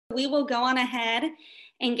We will go on ahead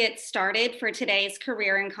and get started for today's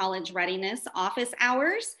Career and College Readiness office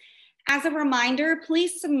hours. As a reminder,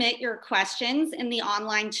 please submit your questions in the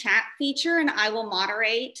online chat feature and I will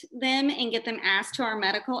moderate them and get them asked to our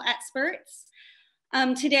medical experts.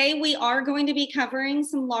 Today, we are going to be covering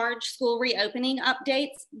some large school reopening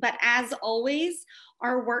updates, but as always,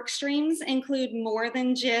 our work streams include more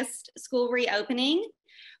than just school reopening.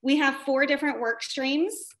 We have 4 different work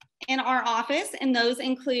streams in our office, and those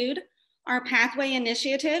include our pathway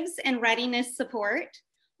initiatives and readiness support,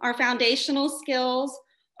 our foundational skills,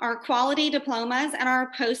 our quality diplomas, and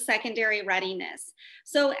our post-secondary readiness.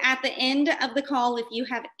 So at the end of the call, if you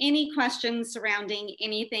have any questions surrounding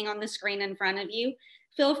anything on the screen in front of you,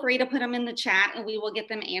 feel free to put them in the chat and we will get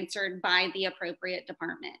them answered by the appropriate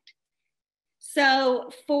department.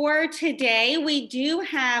 So for today, we do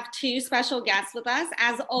have 2 special guests with us.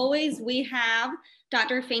 As always, we have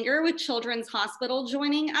Dr. Finger with Children's Hospital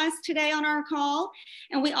joining us today on our call.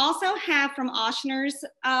 And we also have from Ochsner's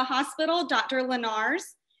Hospital, Dr. Lenars,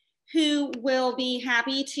 who will be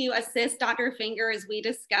happy to assist Dr. Finger as we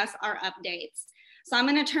discuss our updates. So I'm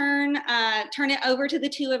going to turn it over to the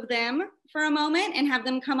 2 of them for a moment and have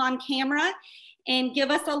them come on camera and give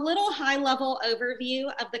us a little high-level overview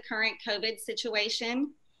of the current COVID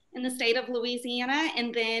situation in the state of Louisiana,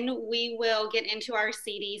 and then we will get into our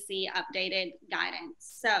CDC updated guidance.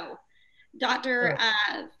 So Dr.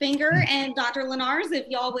 Finger and Dr. Lenars, if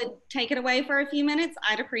y'all would take it away for a few minutes,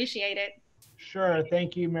 I'd appreciate it. Sure.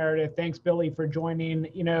 Thank you, Meredith. Thanks, Billy, for joining.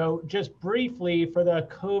 Just briefly for the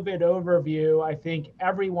COVID overview, I think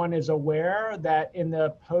everyone is aware that in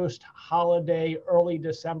the post-holiday early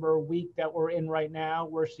December week that we're in right now,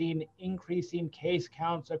 we're seeing increasing case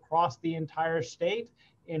counts across the entire state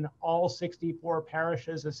in all 64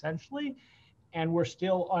 parishes, essentially. And we're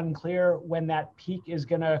still unclear when that peak is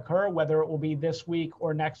going to occur, whether it will be this week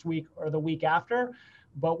or next week or the week after.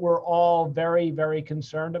 But we're all very, very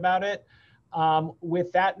concerned about it.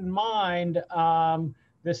 With that in mind, the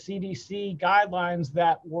CDC guidelines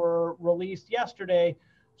that were released yesterday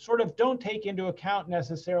sort of don't take into account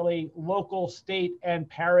necessarily local, state, and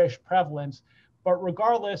parish prevalence. But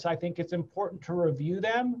regardless, I think it's important to review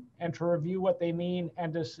them and to review what they mean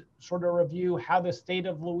and to sort of review how the state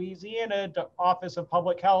of Louisiana Office of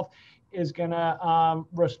Public Health is going to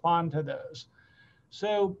respond to those.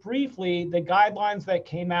 So briefly, the guidelines that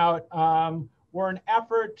came out were an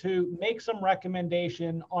effort to make some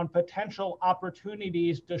recommendation on potential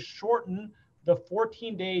opportunities to shorten the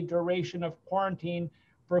 14-day duration of quarantine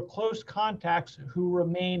for close contacts who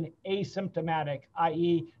remain asymptomatic,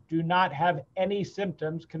 i.e. do not have any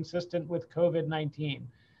symptoms consistent with COVID-19.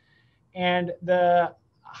 And the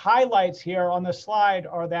highlights here on the slide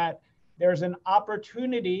are that there's an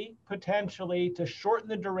opportunity potentially to shorten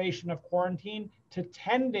the duration of quarantine to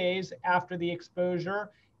 10 days after the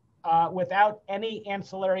exposure without any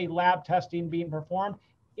ancillary lab testing being performed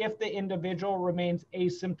if the individual remains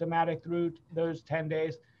asymptomatic through those 10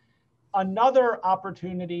 days. Another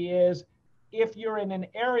opportunity is if you're in an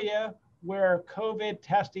area where COVID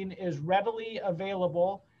testing is readily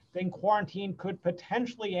available, then quarantine could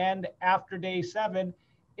potentially end after day 7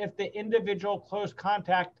 if the individual close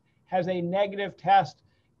contact has a negative test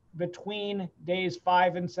between days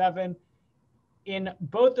 5 and 7. In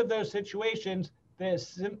both of those situations,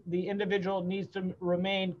 the individual needs to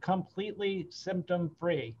remain completely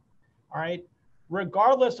symptom-free, all right?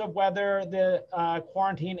 Regardless of whether the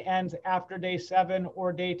quarantine ends after day 7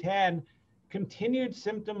 or day 10, continued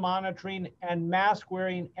symptom monitoring and mask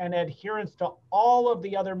wearing and adherence to all of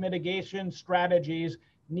the other mitigation strategies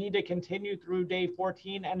need to continue through day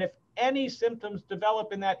 14. And if any symptoms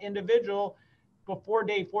develop in that individual before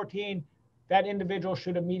day 14, that individual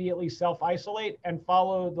should immediately self-isolate and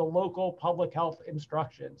follow the local public health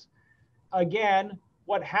instructions. Again,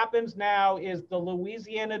 what happens now is the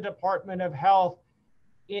Louisiana Department of Health,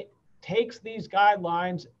 it takes these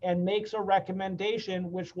guidelines and makes a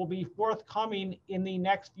recommendation, which will be forthcoming in the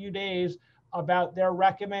next few days about their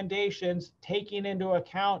recommendations, taking into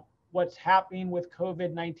account what's happening with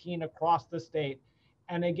COVID-19 across the state.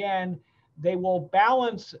 And again, they will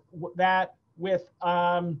balance that with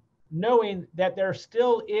knowing that there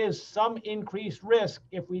still is some increased risk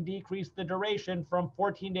if we decrease the duration from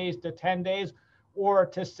 14 days to 10 days or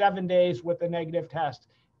to 7 days with a negative test.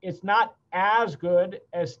 It's not as good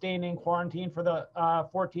as staying in quarantine for the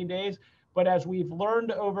 14 days, but as we've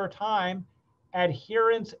learned over time,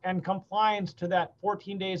 adherence and compliance to that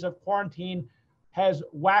 14 days of quarantine has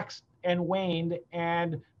waxed and waned.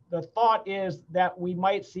 And the thought is that we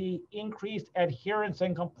might see increased adherence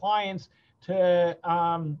and compliance to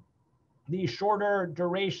these shorter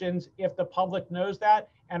durations if the public knows that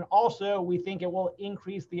And also, we think it will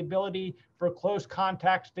increase the ability for close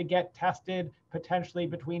contacts to get tested potentially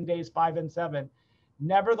between days 5 and 7.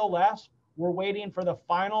 Nevertheless, we're waiting for the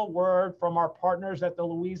final word from our partners at the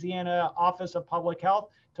Louisiana Office of Public Health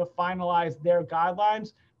to finalize their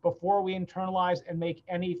guidelines before we internalize and make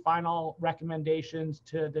any final recommendations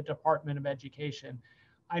to the Department of Education.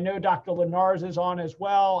 I know Dr. Lenars is on as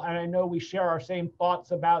well, and I know we share our same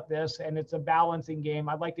thoughts about this, and it's a balancing game.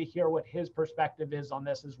 I'd like to hear what his perspective is on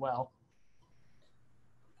this as well.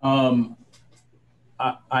 I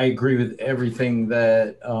agree with everything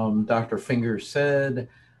that Dr. Finger said.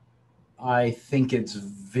 I think it's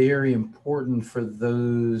very important for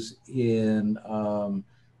those in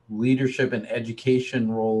leadership and education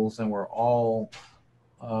roles, and we're all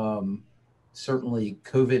certainly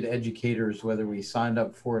COVID educators, whether we signed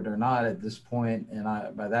up for it or not at this point, and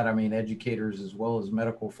by that I mean educators as well as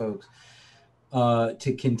medical folks,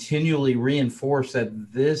 to continually reinforce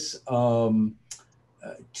that this,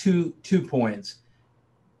 two points.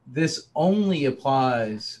 This only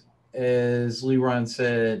applies, as Leron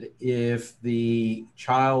said, if the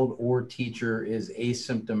child or teacher is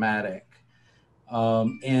asymptomatic.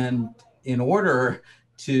 And in order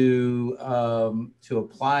to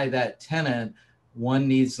apply that tenet, one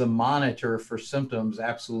needs to monitor for symptoms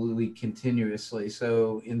absolutely continuously.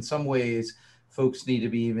 So in some ways, folks need to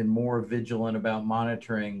be even more vigilant about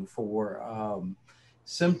monitoring for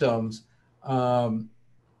symptoms. The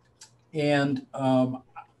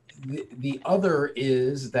other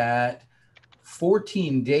is that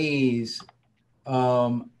 14 days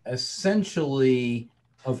essentially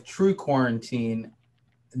of true quarantine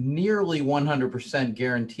nearly 100%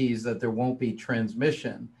 guarantees that there won't be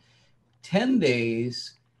transmission. 10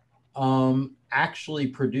 days actually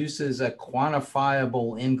produces a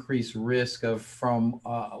quantifiable increased risk of from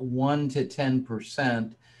 1 to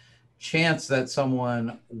 10% chance that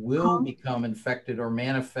someone will become infected or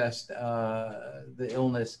manifest the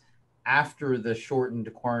illness after the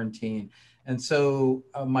shortened quarantine. And so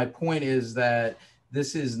my point is that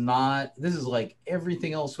this is like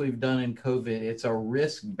everything else we've done in COVID. It's a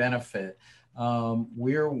risk benefit.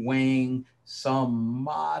 We're weighing some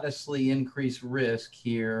modestly increased risk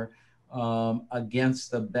here against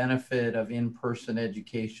the benefit of in-person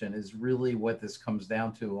education is really what this comes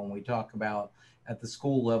down to when we talk about at the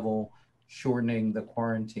school level shortening the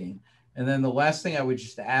quarantine. And then the last thing I would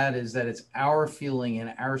just add is that it's our feeling in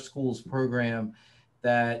our school's program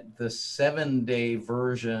that the 7-day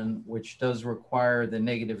version, which does require the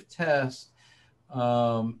negative test,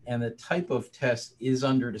 and the type of test is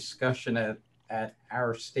under discussion at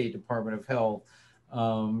our State Department of Health,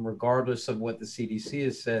 regardless of what the CDC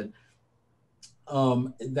has said,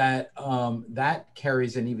 that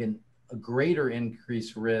carries an even a greater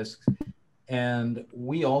increased risk. And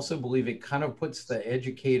we also believe it kind of puts the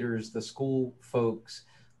educators, the school folks,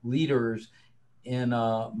 leaders in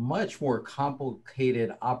a much more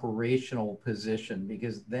complicated operational position,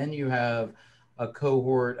 because then you have a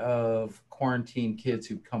cohort of quarantine kids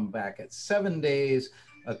who come back at 7 days,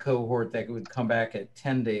 a cohort that would come back at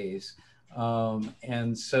 10 days.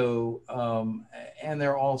 And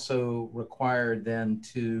they're also required then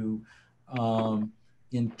to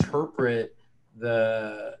interpret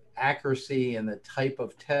the accuracy and the type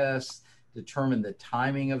of test, determine the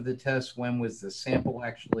timing of the test, when was the sample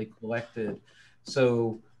actually collected.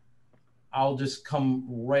 So I'll just come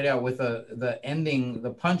right out with the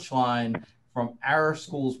punchline from our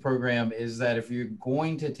school's program is that if you're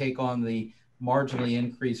going to take on the marginally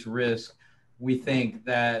increased risk, we think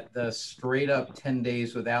that the straight up 10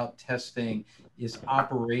 days without testing is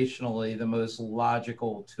operationally the most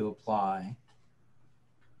logical to apply.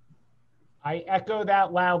 I echo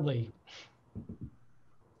that loudly.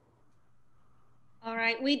 All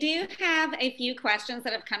right, we do have a few questions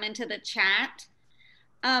that have come into the chat.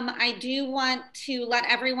 I do want to let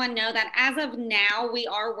everyone know that as of now, we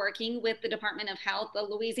are working with the Department of Health, the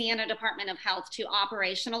Louisiana Department of Health, to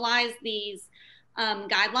operationalize these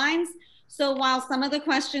guidelines. So while some of the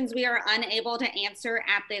questions we are unable to answer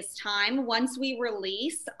at this time, once we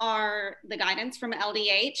release the guidance from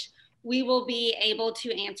LDH, we will be able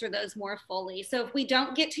to answer those more fully. So if we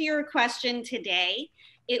don't get to your question today,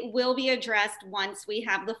 it will be addressed once we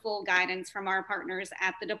have the full guidance from our partners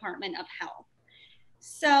at the Department of Health.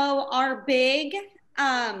 So our big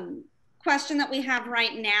question that we have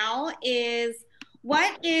right now is,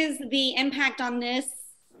 what is the impact on this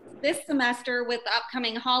semester with the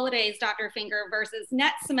upcoming holidays, Dr. Finger, versus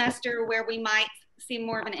next semester where we might see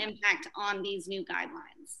more of an impact on these new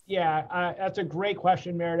guidelines? Yeah, that's a great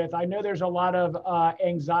question, Meredith. I know there's a lot of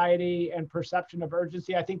anxiety and perception of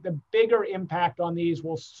urgency. I think the bigger impact on these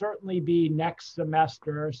will certainly be next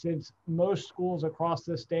semester, since most schools across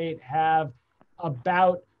the state have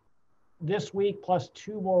about this week plus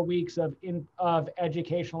 2 more weeks of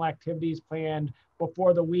educational activities planned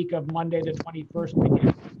before the week of Monday the 21st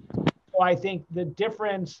begins. So I think the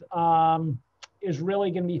difference is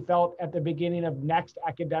really going to be felt at the beginning of next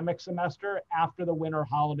academic semester after the winter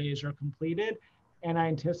holidays are completed. And I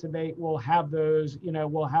anticipate we'll have those,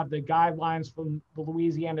 we'll have the guidelines from the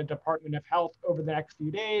Louisiana Department of Health over the next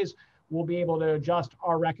few days. We'll be able to adjust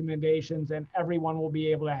our recommendations, and everyone will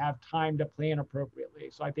be able to have time to plan appropriately.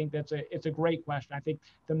 So I think it's a great question. I think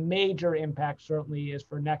the major impact certainly is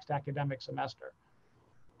for next academic semester.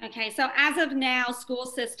 Okay, so as of now, school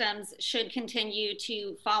systems should continue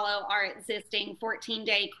to follow our existing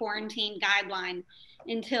 14-day quarantine guideline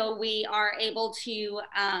until we are able to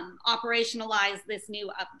operationalize this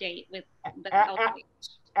new update with the health.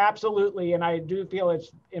 Absolutely, and I do feel it's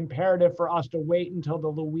imperative for us to wait until the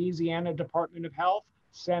Louisiana Department of Health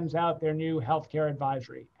sends out their new healthcare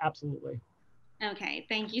advisory. Absolutely. Okay,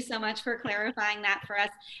 thank you so much for clarifying that for us.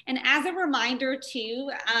 And as a reminder too,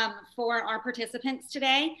 for our participants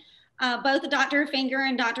today, both Dr. Finger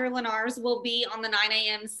and Dr. Lenars will be on the 9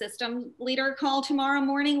 a.m. system leader call tomorrow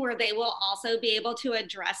morning, where they will also be able to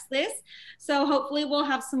address this. So hopefully we'll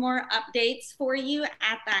have some more updates for you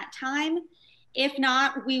at that time. If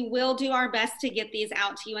not, we will do our best to get these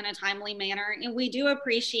out to you in a timely manner. And we do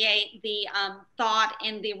appreciate the thought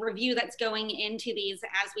and the review that's going into these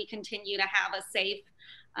as we continue to have a safe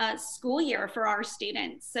school year for our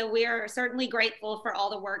students. So we are certainly grateful for all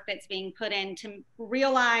the work that's being put in to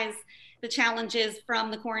realize the challenges from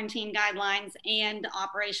the quarantine guidelines and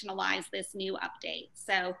operationalize this new update.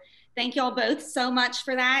 So thank you all both so much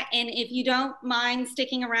for that. And if you don't mind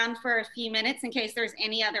sticking around for a few minutes in case there's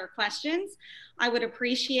any other questions, I would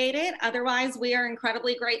appreciate it. Otherwise, we are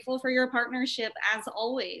incredibly grateful for your partnership as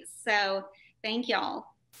always. So thank y'all.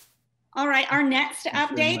 All right, our next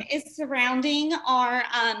update is surrounding our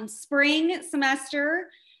spring semester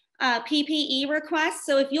PPE requests.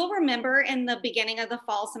 So if you'll remember, in the beginning of the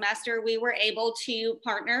fall semester, we were able to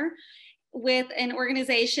partner with an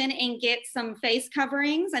organization and get some face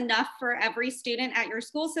coverings, enough for every student at your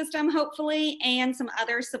school system, hopefully, and some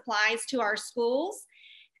other supplies to our schools.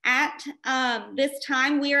 At this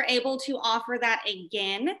time, we are able to offer that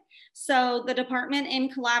again. So the department, in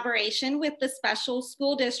collaboration with the special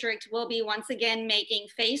school district, will be once again making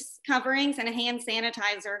face coverings and hand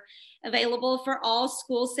sanitizer available for all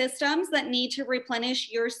school systems that need to replenish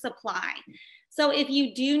your supply. So if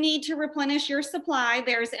you do need to replenish your supply,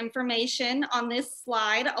 there's information on this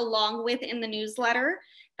slide along with in the newsletter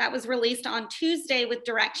that was released on Tuesday with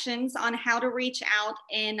directions on how to reach out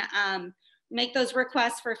and make those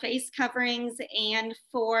requests for face coverings and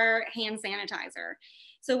for hand sanitizer.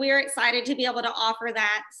 So we are excited to be able to offer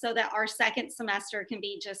that so that our second semester can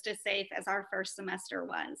be just as safe as our first semester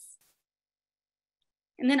was.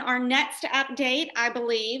 And then our next update, I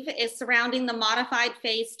believe, is surrounding the modified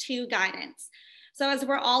phase 2 guidance. So as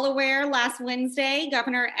we're all aware, last Wednesday,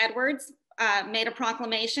 Governor Edwards made a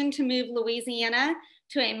proclamation to move Louisiana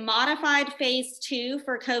to a modified phase 2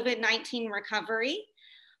 for COVID-19 recovery.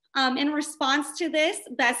 In response to this,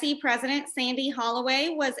 Bessie President Sandy Holloway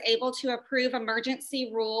was able to approve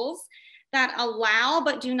emergency rules that allow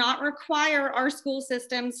but do not require our school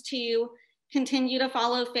systems to continue to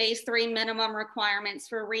follow phase 3 minimum requirements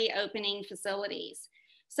for reopening facilities.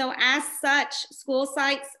 So as such, school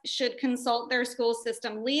sites should consult their school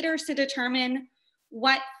system leaders to determine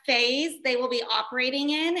what phase they will be operating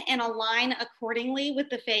in and align accordingly with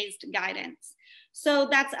the phased guidance. So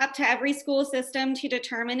that's up to every school system to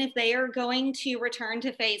determine if they are going to return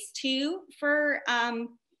to phase 2 for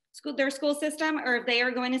their school system, or if they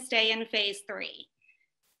are going to stay in phase 3.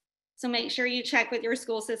 So make sure you check with your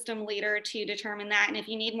school system leader to determine that. And if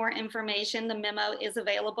you need more information, the memo is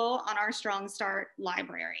available on our Strong Start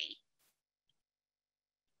library.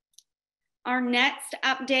 Our next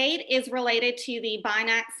update is related to the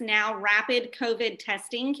Binax Now rapid COVID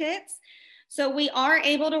testing kits. So we are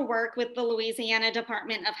able to work with the Louisiana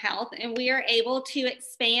Department of Health, and we are able to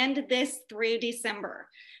expand this through December.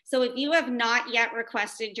 So if you have not yet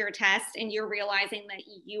requested your test and you're realizing that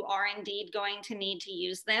you are indeed going to need to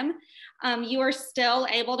use them, you are still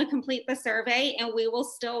able to complete the survey, and we will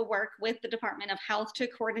still work with the Department of Health to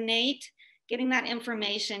coordinate getting that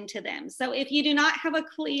information to them. So if you do not have a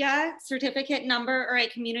CLIA certificate number or a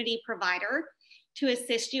community provider to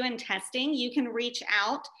assist you in testing, you can reach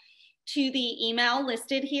out to the email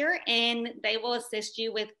listed here, and they will assist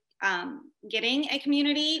you with getting a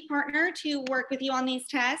community partner to work with you on these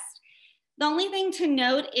tests. The only thing to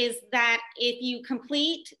note is that if you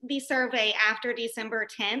complete the survey after December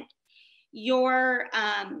 10th, your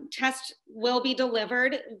test will be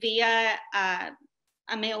delivered via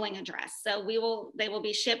a mailing address. So they will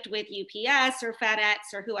be shipped with UPS or FedEx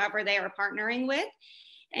or whoever they are partnering with.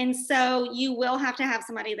 And so you will have to have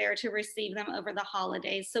somebody there to receive them over the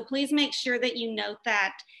holidays. So please make sure that you note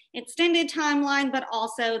that extended timeline, but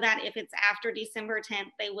also that if it's after December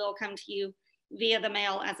 10th, they will come to you via the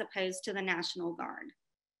mail as opposed to the National Guard.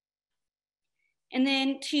 And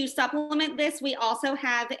then to supplement this, we also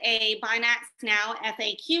have a Binax Now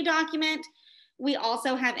FAQ document. We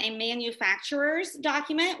also have a manufacturer's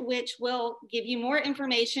document, which will give you more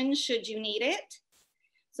information should you need it.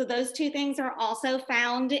 So those two things are also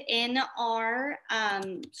found in our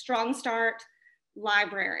Strong Start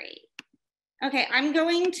library. Okay, I'm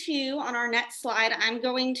going to, on our next slide, I'm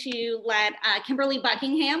going to let Kimberly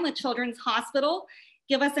Buckingham with Children's Hospital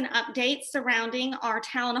give us an update surrounding our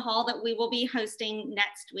town hall that we will be hosting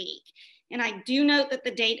next week. And I do note that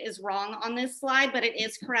the date is wrong on this slide, but it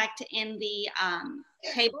is correct in the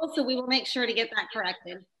table, so we will make sure to get that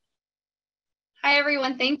corrected. Hi,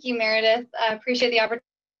 everyone. Thank you, Meredith. I appreciate the opportunity.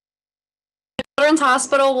 Children's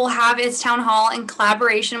Hospital will have its town hall in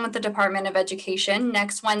collaboration with the Department of Education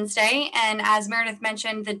next Wednesday. And as Meredith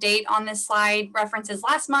mentioned, the date on this slide references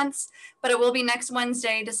last month's, but it will be next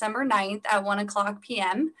Wednesday, December 9th at 1:00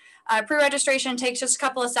 p.m. Pre-registration takes just a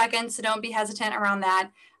couple of seconds, so don't be hesitant around that.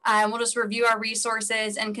 We'll just review our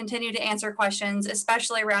resources and continue to answer questions,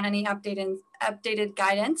 especially around any updated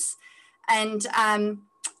guidance. And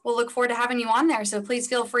we'll look forward to having you on there. So please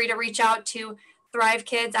feel free to reach out to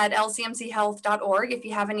thrivekids@lcmchealth.org if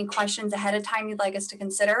you have any questions ahead of time you'd like us to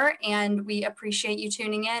consider. And we appreciate you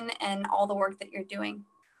tuning in and all the work that you're doing.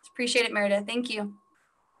 Appreciate it, Meredith. Thank you.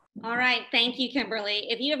 All right. Thank you,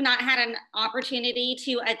 Kimberly. If you have not had an opportunity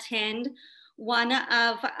to attend one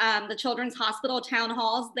of the Children's Hospital town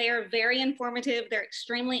halls, they are very informative. They're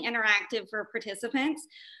extremely interactive for participants.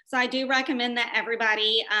 So I do recommend that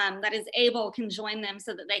everybody that is able can join them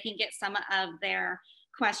so that they can get some of their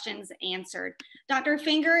questions answered. Dr.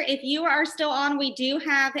 Finger, if you are still on, we do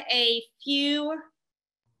have a few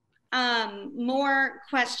more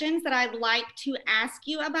questions that I'd like to ask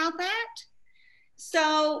you about that.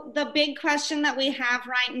 So the big question that we have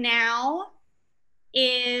right now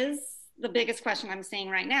is, the biggest question I'm seeing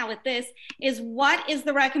right now with this is, what is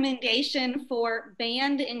the recommendation for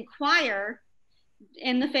band and choir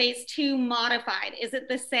in the phase 2 modified? Is it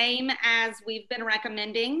the same as we've been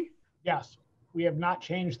recommending? Yes, we have not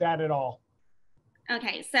changed that at all.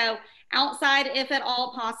 Okay, so outside, if at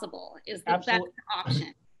all possible, is the best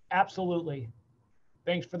option. Absolutely.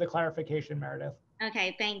 Thanks for the clarification, Meredith.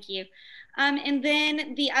 Okay, thank you. And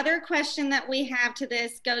then the other question that we have to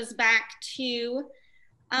this goes back to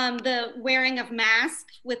the wearing of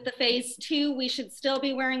masks with the phase 2. We should still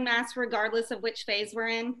be wearing masks regardless of which phase we're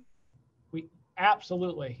in? We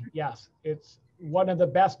absolutely, yes. It's one of the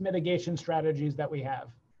best mitigation strategies that we have.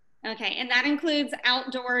 Okay, and that includes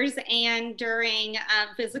outdoors and during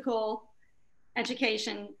physical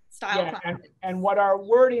education style classes. And what our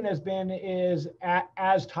wording has been is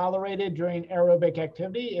as tolerated during aerobic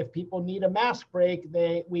activity. If people need a mask break,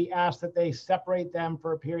 we ask that they separate them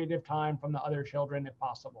for a period of time from the other children if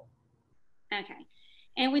possible. Okay,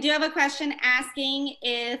 and we do have a question asking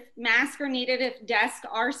if masks are needed if desks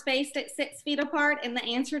are spaced at 6 feet apart, and the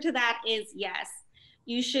answer to that is yes.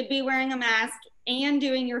 You should be wearing a mask and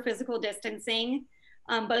doing your physical distancing.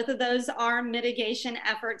 Both of those are mitigation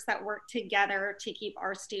efforts that work together to keep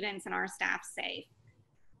our students and our staff safe.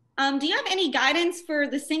 Do you have any guidance for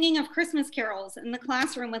the singing of Christmas carols in the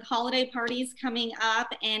classroom with holiday parties coming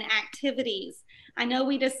up and activities? I know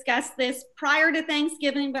we discussed this prior to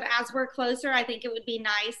Thanksgiving, but as we're closer, I think it would be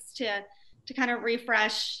nice to kind of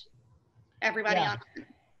refresh everybody on it.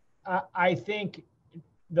 I think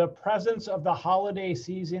the presence of the holiday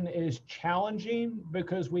season is challenging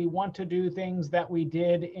because we want to do things that we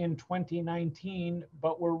did in 2019,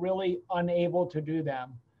 but we're really unable to do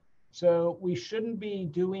them. So we shouldn't be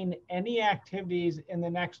doing any activities in the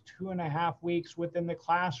next 2.5 weeks within the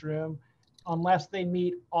classroom unless they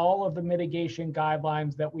meet all of the mitigation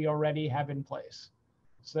guidelines that we already have in place.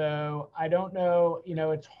 So I don't know,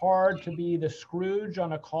 it's hard to be the Scrooge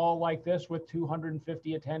on a call like this with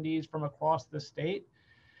 250 attendees from across the state.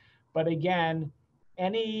 But again,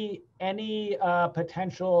 any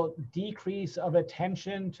potential decrease of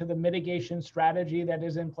attention to the mitigation strategy that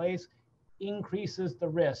is in place increases the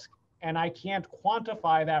risk. And I can't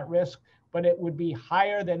quantify that risk, but it would be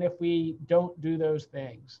higher than if we don't do those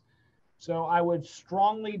things. So I would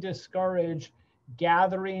strongly discourage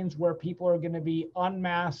gatherings where people are going to be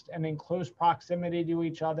unmasked and in close proximity to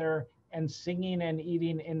each other and singing and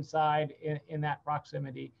eating inside in that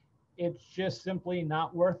proximity. It's just simply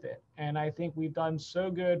not worth it. And I think we've done so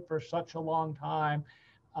good for such a long time.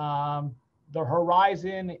 The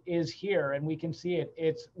horizon is here and we can see it.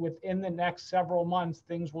 It's within the next several months,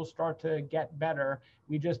 things will start to get better.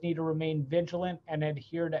 We just need to remain vigilant and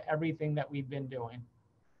adhere to everything that we've been doing.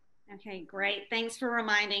 Okay, great. Thanks for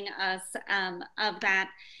reminding us of that.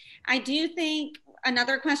 I do think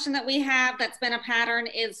another question that we have that's been a pattern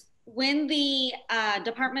is when the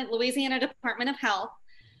Louisiana Department of Health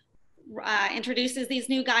introduces these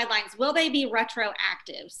new guidelines, will they be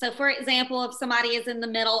retroactive? So for example, if somebody is in the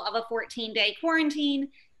middle of a 14-day quarantine,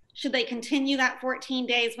 should they continue that 14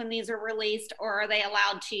 days when these are released, or are they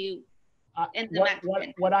allowed to end them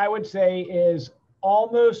what I would say is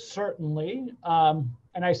almost certainly,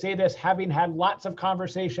 and I say this having had lots of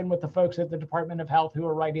conversation with the folks at the Department of Health who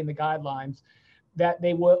are writing the guidelines, that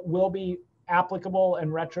they will be applicable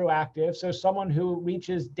and retroactive. So someone who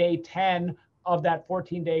reaches day 10 of that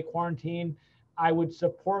 14-day quarantine, I would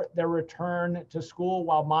support their return to school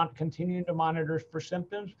while continuing to monitor for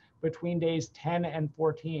symptoms between days 10 and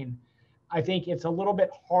 14. I think it's a little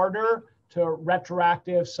bit harder to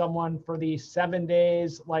retroactive someone for the 7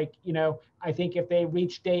 days. Like, I think if they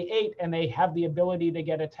reach day 8 and they have the ability to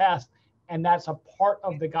get a test, and that's a part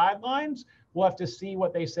of the guidelines, we'll have to see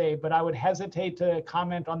what they say. But I would hesitate to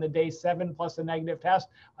comment on the day 7 plus a negative test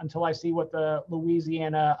until I see what the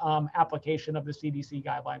Louisiana application of the CDC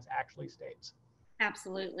guidelines actually states.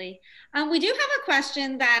 Absolutely. We do have a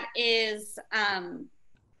question that is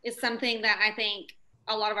something that I think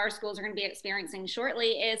a lot of our schools are going to be experiencing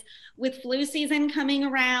shortly, is with flu season coming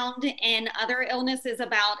around and other illnesses,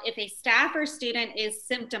 about if a staff or student is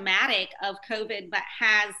symptomatic of COVID but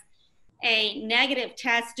has a negative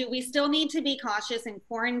test, do we still need to be cautious and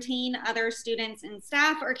quarantine other students and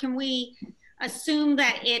staff, or can we assume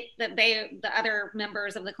that the other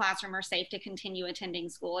members of the classroom are safe to continue attending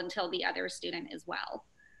school until the other student as well?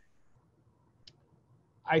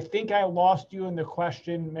 I think I lost you in the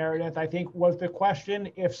question, Meredith. I think was the question,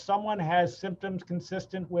 if someone has symptoms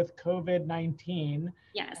consistent with COVID-19,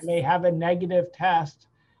 yes, and they have a negative test,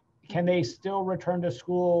 can they still return to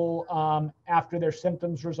school after their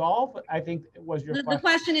symptoms resolve? I think was your question. The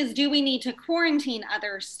question is, do we need to quarantine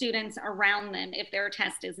other students around them if their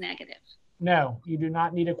test is negative? No, you do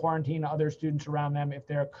not need to quarantine other students around them if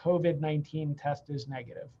their COVID-19 test is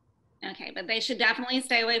negative. Okay, but they should definitely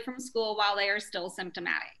stay away from school while they are still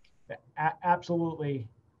symptomatic. Absolutely.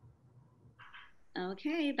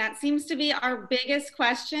 Okay, that seems to be our biggest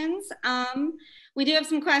questions. We do have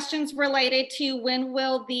some questions related to when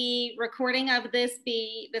will the recording of this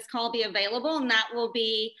call be available, and that will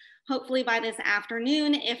be hopefully by this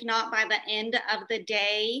afternoon, if not by the end of the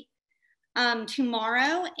day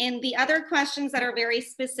tomorrow. And the other questions that are very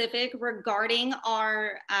specific regarding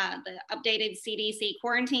our the updated CDC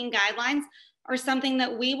quarantine guidelines are something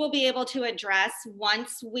that we will be able to address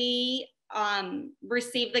once we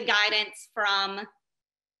receive the guidance from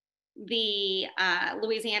the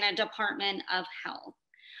Louisiana Department of Health.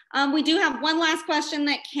 We do have one last question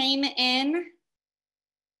that came in.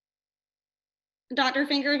 Dr.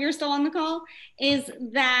 Finger, if you're still on the call, is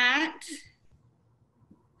that,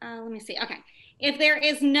 let me see, okay. If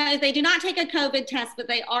they do not take a COVID test, but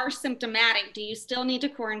they are symptomatic, do you still need to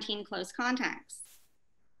quarantine close contacts?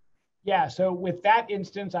 Yeah, so with that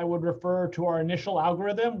instance, I would refer to our initial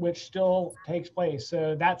algorithm, which still takes place.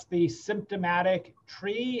 So that's the symptomatic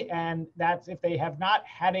tree, and that's if they have not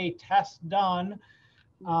had a test done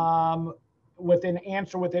with an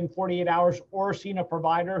answer within 48 hours or seen a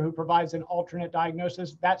provider who provides an alternate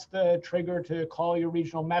diagnosis, that's the trigger to call your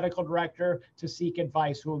regional medical director to seek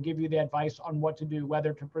advice, who will give you the advice on what to do,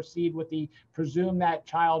 whether to proceed with presume that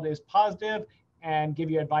child is positive and give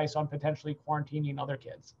you advice on potentially quarantining other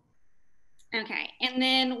kids. Okay, and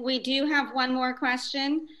then we do have one more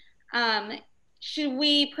question. Should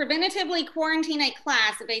we preventatively quarantine a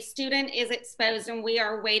class if a student is exposed and we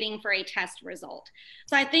are waiting for a test result?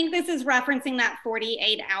 So I think this is referencing that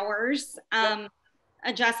 48 hours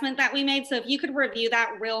adjustment that we made. So if you could review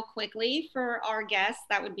that real quickly for our guests,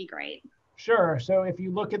 that would be great. Sure. So if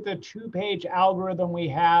you look at the 2-page algorithm we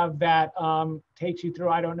have that takes you through,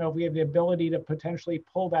 I don't know if we have the ability to potentially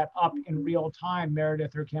pull that up in real time,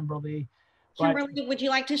 Meredith or Kimberly. Kimberly, would you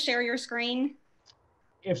like to share your screen?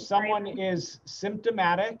 If someone is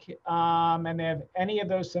symptomatic and they have any of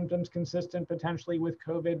those symptoms consistent potentially with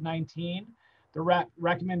COVID-19, The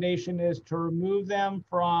recommendation is to remove them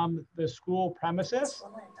from the school premises,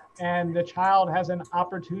 and the child has an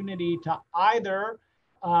opportunity to either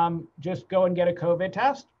just go and get a COVID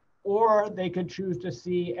test, or they could choose to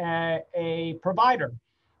see a provider.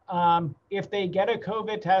 If they get a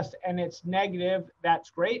COVID test and it's negative, that's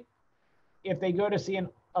great. If they go to see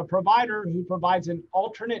a provider who provides an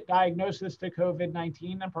alternate diagnosis to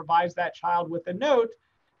COVID-19 and provides that child with a note,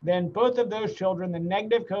 then both of those children, the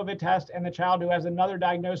negative COVID test and the child who has another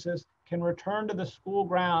diagnosis, can return to the school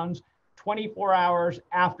grounds 24 hours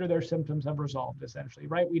after their symptoms have resolved, essentially,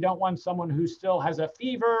 right? We don't want someone who still has a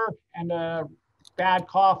fever and a bad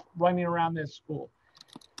cough running around this school.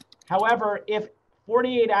 However, if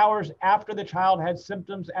 48 hours after the child had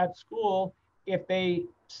symptoms at school, if they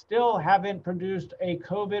still haven't produced a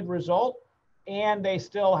COVID result and they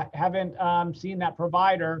still haven't seen that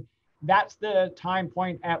provider, that's the time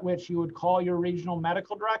point at which you would call your regional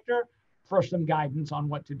medical director for some guidance on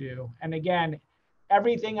what to do. And again,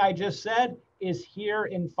 everything I just said is here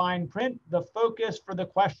in fine print. The focus for the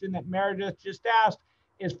question that Meredith just asked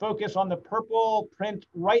is focus on the purple print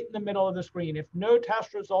right in the middle of the screen. If no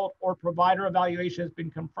test result or provider evaluation has been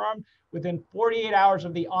confirmed within 48 hours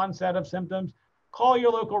of the onset of symptoms, call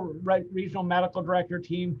your local regional medical director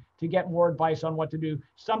team to get more advice on what to do.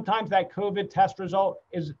 Sometimes that COVID test result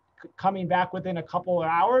is coming back within a couple of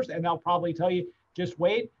hours and they'll probably tell you, just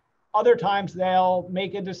wait. Other times they'll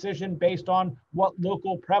make a decision based on what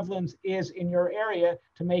local prevalence is in your area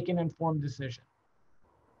to make an informed decision.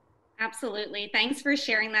 Absolutely. Thanks for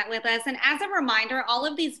sharing that with us. And as a reminder, all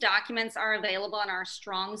of these documents are available in our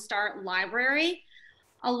Strong Start library,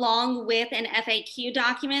 along with an FAQ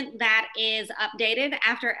document that is updated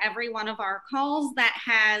after every one of our calls that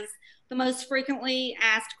has the most frequently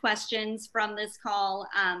asked questions from this call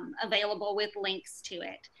available with links to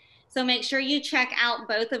it. So make sure you check out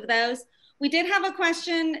both of those. We did have a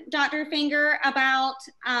question, Dr. Finger, about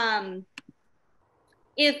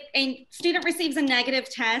if a student receives a negative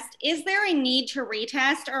test, is there a need to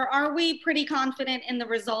retest, or are we pretty confident in the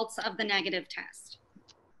results of the negative test?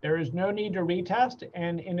 There is no need to retest.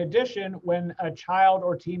 And in addition, when a child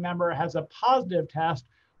or team member has a positive test,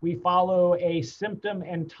 we follow a symptom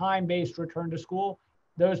and time-based return to school.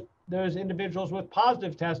 Those individuals with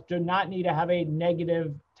positive tests do not need to have a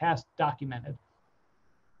negative test documented.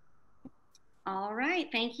 All right,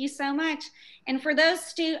 thank you so much. And for those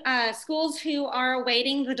schools who are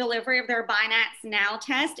awaiting the delivery of their BINATS Now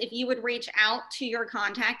test, if you would reach out to your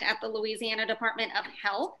contact at the Louisiana Department of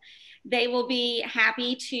Health, they will be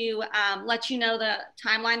happy to let you know the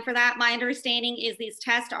timeline for that. My understanding is these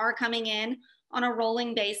tests are coming in on a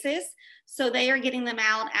rolling basis, so they are getting them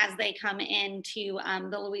out as they come into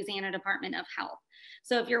the Louisiana Department of Health.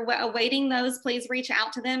 So if you're awaiting those, please reach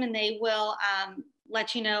out to them and they will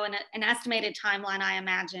let you know an estimated timeline, I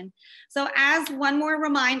imagine. So as one more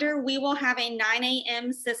reminder, we will have a 9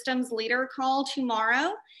 a.m. systems leader call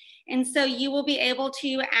tomorrow. And so you will be able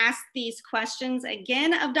to ask these questions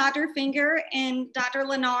again of Dr. Finger and Dr.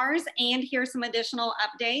 Lenars and hear some additional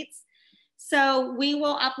updates. So we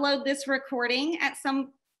will upload this recording at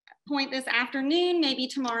some point this afternoon, maybe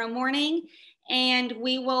tomorrow morning, and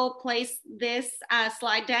we will place this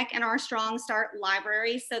slide deck in our Strong Start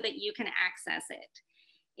library so that you can access it.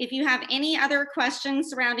 If you have any other questions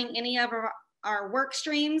surrounding any of our work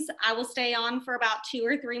streams, I will stay on for about 2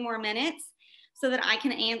 or 3 more minutes so that I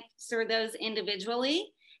can answer those individually.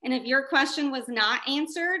 And if your question was not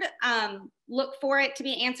answered, look for it to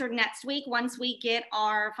be answered next week once we get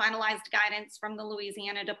our finalized guidance from the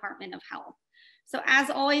Louisiana Department of Health. So as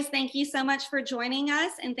always, thank you so much for joining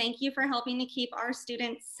us, and thank you for helping to keep our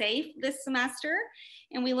students safe this semester.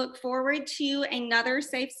 And we look forward to another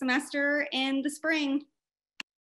safe semester in the spring.